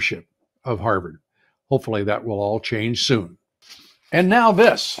the leadership of Harvard. Hopefully that will all change soon. And now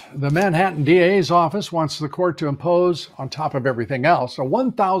this, the Manhattan DA's office wants the court to impose, on top of everything else, a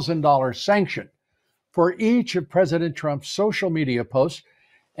 $1,000 sanction for each of President Trump's social media posts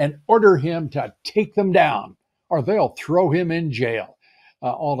and order him to take them down, or they'll throw him in jail.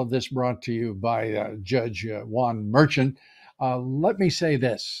 All of this brought to you by Judge Juan Merchant. Let me say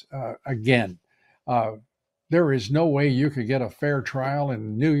this again. There is no way you could get a fair trial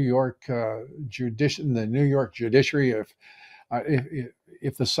in New York the New York judiciary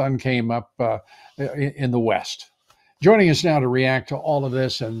if the sun came up in the West. Joining us now to react to all of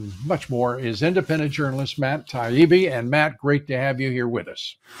this and much more is independent journalist Matt Taibbi. And Matt, great to have you here with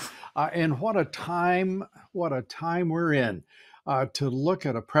us. And what a time we're in to look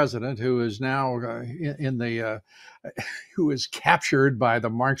at a president who is now who is captured by the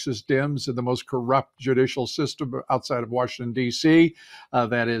Marxist Dems in the most corrupt judicial system outside of Washington, D.C.,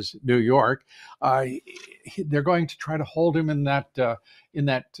 that is New York. They're going to try to hold him in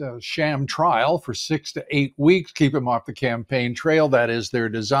that sham trial for 6 to 8 weeks, keep him off the campaign trail. That is their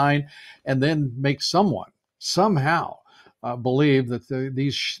design, and then make someone somehow believe that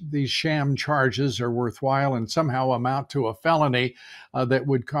these sham charges are worthwhile and somehow amount to a felony that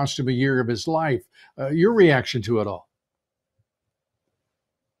would cost him a year of his life. Your reaction to it all?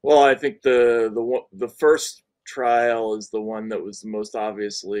 Well, I think the first trial is the one that was the most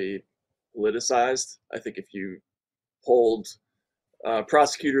obviously politicized. I think if you polled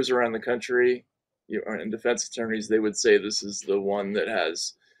prosecutors around the country and defense attorneys, they would say this is the one that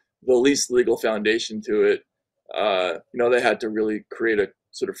has the least legal foundation to it. They had to really create a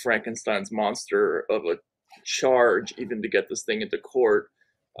sort of Frankenstein's monster of a charge even to get this thing into court.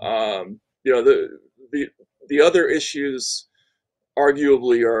 The other issues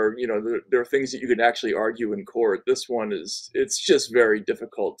arguably are, there are things that you can actually argue in court. This one it's just very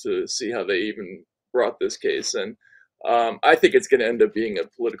difficult to see how they even brought this case. And I think it's going to end up being a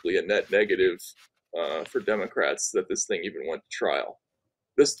net negative for Democrats that this thing even went to trial.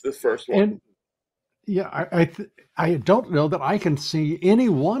 The first one. And yeah, I don't know that I can see any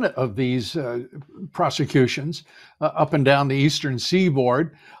one of these prosecutions up and down the Eastern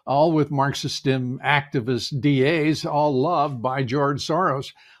Seaboard, all with Marxist activist DAs, all loved by George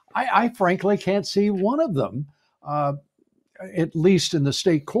Soros. I frankly can't see one of them, at least in the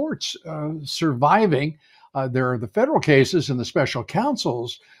state courts, surviving. There are the federal cases and the special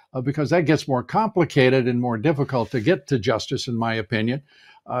counsels, because that gets more complicated and more difficult to get to justice, in my opinion.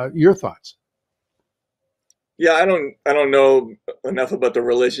 Your thoughts? Yeah, I don't know enough about the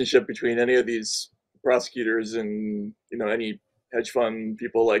relationship between any of these prosecutors and any hedge fund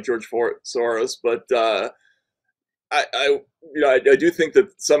people like George Soros, but I do think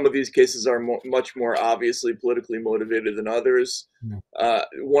that some of these cases are much more obviously politically motivated than others.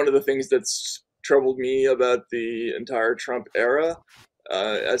 One of the things that's troubled me about the entire Trump era,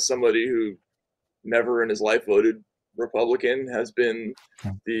 as somebody who never in his life voted Republican, has been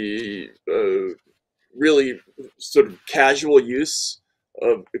the really sort of casual use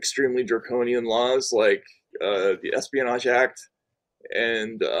of extremely draconian laws like the Espionage Act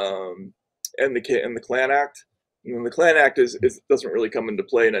and the Klan Act. And the Klan Act doesn't really come into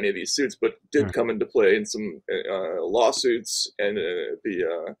play in any of these suits, but did come into play in some lawsuits and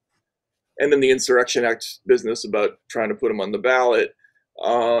then the Insurrection Act business about trying to put him on the ballot.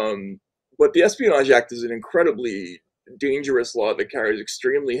 But the Espionage Act is an incredibly dangerous law that carries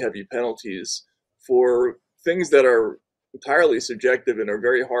extremely heavy penalties for things that are entirely subjective and are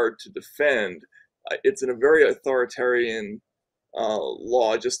very hard to defend. It's in a very authoritarian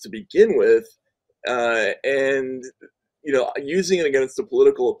law just to begin with, and using it against a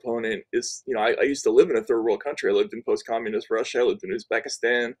political opponent is, I used to live in a third world country. I lived in post-communist Russia. I lived in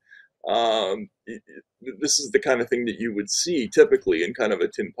Uzbekistan. This is the kind of thing that you would see typically in kind of a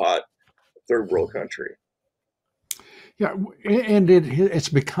tin pot third world country. Yeah, and it's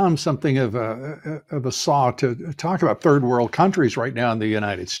become something of a saw to talk about third world countries right now in the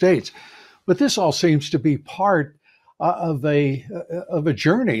United States. But this all seems to be part of a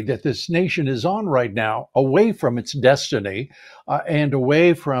journey that this nation is on right now, away from its destiny and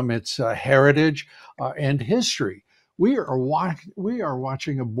away from its heritage and history. We are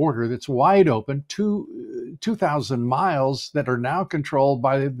watching a border that's wide open, 2,000 miles that are now controlled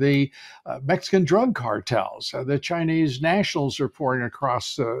by the Mexican drug cartels. The Chinese nationals are pouring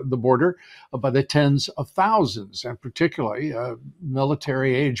across the border by the tens of thousands, and particularly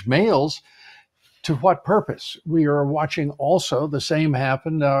military-age males. To what purpose? We are watching also the same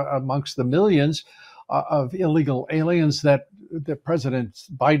happen amongst the millions of illegal aliens that President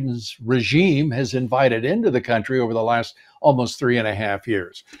Biden's regime has invited into the country over the last almost 3.5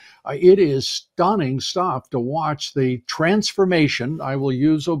 years. It is stunning stuff to watch the transformation, I will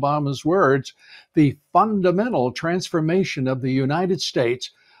use Obama's words, the fundamental transformation of the United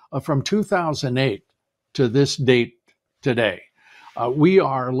States from 2008 to this date today. We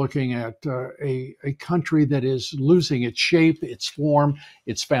are looking at a country that is losing its shape, its form,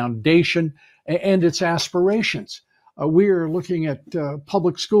 its foundation, and its aspirations. We are looking at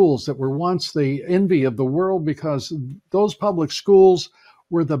public schools that were once the envy of the world because those public schools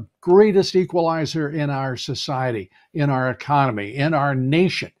were the greatest equalizer in our society, in our economy, in our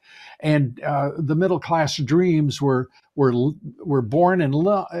nation. And the middle class dreams were born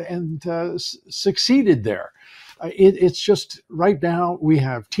and succeeded there. It's just right now we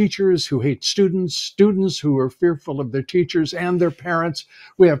have teachers who hate students, students who are fearful of their teachers and their parents.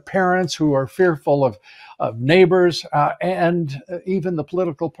 We have parents who are fearful of neighbors and even the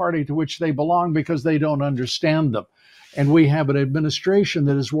political party to which they belong because they don't understand them. And we have an administration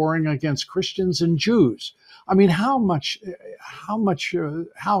that is warring against Christians and Jews. I mean, how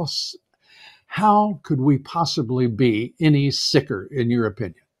could we possibly be any sicker, in your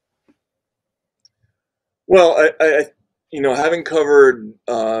opinion? Well, I having covered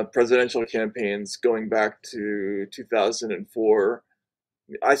presidential campaigns going back to 2004,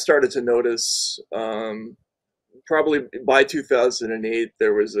 I started to notice probably by 2008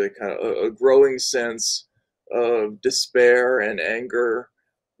 there was a kind of a growing sense of despair and anger,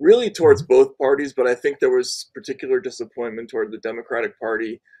 really towards both parties, but I think there was particular disappointment toward the Democratic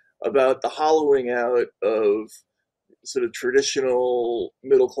Party about the hollowing out of sort of traditional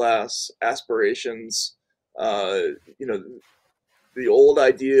middle class aspirations. The old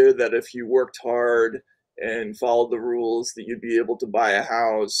idea that if you worked hard and followed the rules that you'd be able to buy a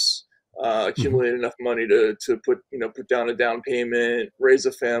house, accumulate enough money to put down a down payment, raise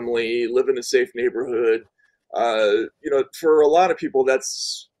a family, live in a safe neighborhood. For a lot of people,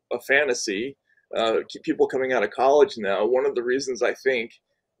 that's a fantasy. People coming out of college now, one of the reasons I think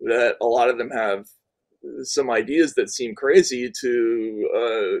that a lot of them have some ideas that seem crazy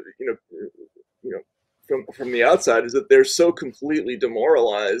to, from the outside is that they're so completely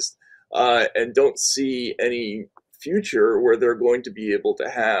demoralized and don't see any future where they're going to be able to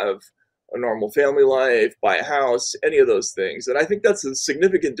have a normal family life, buy a house, any of those things. And I think that's a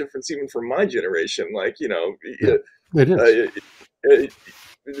significant difference even from my generation. Like, it is.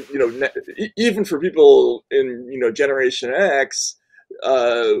 Even for people in, Generation X,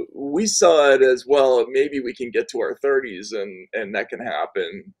 we saw it as, well, maybe we can get to our 30s and that can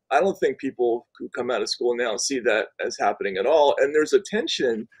happen. I don't think people who come out of school now see that as happening at all. And there's a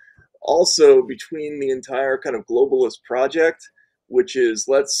tension also between the entire kind of globalist project, which is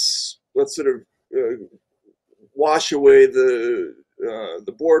let's sort of wash away the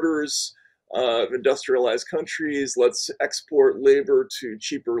borders of industrialized countries. Let's export labor to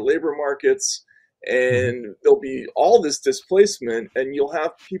cheaper labor markets. And there'll be all this displacement, and you'll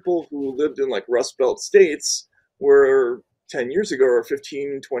have people who lived in like Rust Belt states where 10 years ago or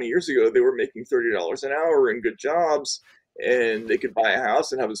 15, 20 years ago, they were making $30 an hour in good jobs, and they could buy a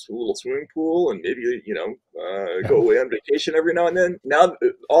house and have a little swimming pool and maybe, go away on vacation every now and then. Now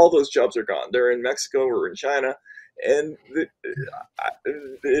all those jobs are gone. They're in Mexico or in China, and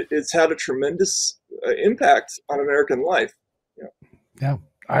it's had a tremendous impact on American life. Yeah.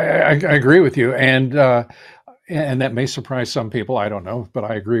 I agree with you, and that may surprise some people. I don't know, but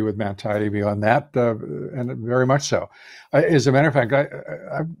I agree with Matt Taibbi on that, and very much so. As a matter of fact,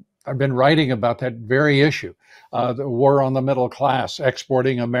 I've been writing about that very issue, the war on the middle class,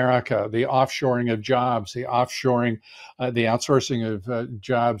 exporting America, the offshoring of jobs, the outsourcing of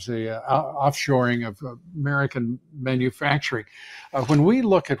jobs, the offshoring of American manufacturing. When we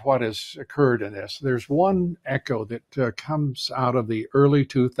look at what has occurred in this, there's one echo that comes out of the early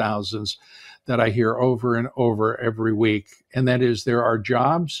 2000s that I hear over and over every week, and that is, there are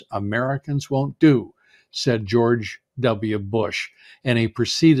jobs Americans won't do, said George W. Bush, and he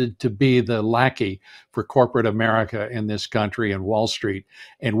proceeded to be the lackey for corporate America in this country and Wall Street.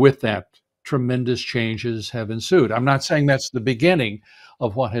 And with that, tremendous changes have ensued. I'm not saying that's the beginning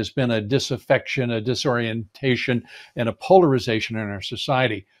of what has been a disaffection, a disorientation, and a polarization in our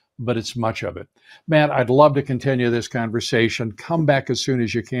society, but it's much of it. Matt, I'd love to continue this conversation. Come back as soon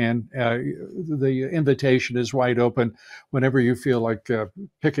as you can. The invitation is wide open. Whenever you feel like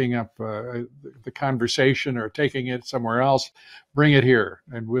picking up the conversation or taking it somewhere else, bring it here.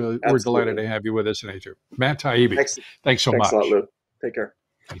 And we're delighted to have you with us tonight, too. Matt Taibbi, thanks so much. Thanks a lot, Lou. Take care.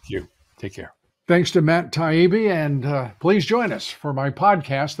 Thank you. Take care. Thanks to Matt Taibbi, and please join us for my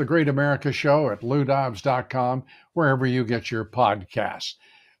podcast, The Great America Show, at loudobbs.com, wherever you get your podcasts.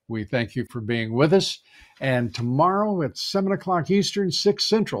 We thank you for being with us. And tomorrow at 7 o'clock Eastern, 6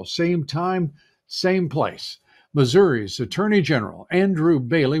 Central, same time, same place. Missouri's Attorney General Andrew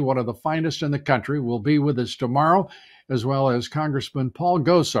Bailey, one of the finest in the country, will be with us tomorrow, as well as Congressman Paul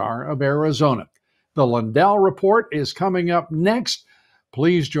Gosar of Arizona. The Lindell Report is coming up next.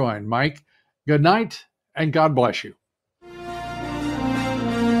 Please join Mike. Good night, and God bless you.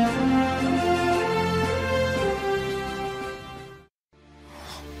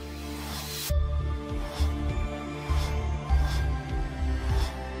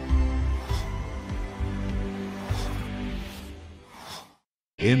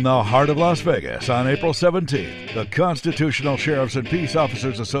 In the heart of Las Vegas on April 17th, the Constitutional Sheriffs and Peace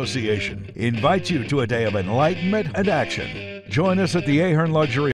Officers Association invites you to a day of enlightenment and action. Join us at the Ahern Luxury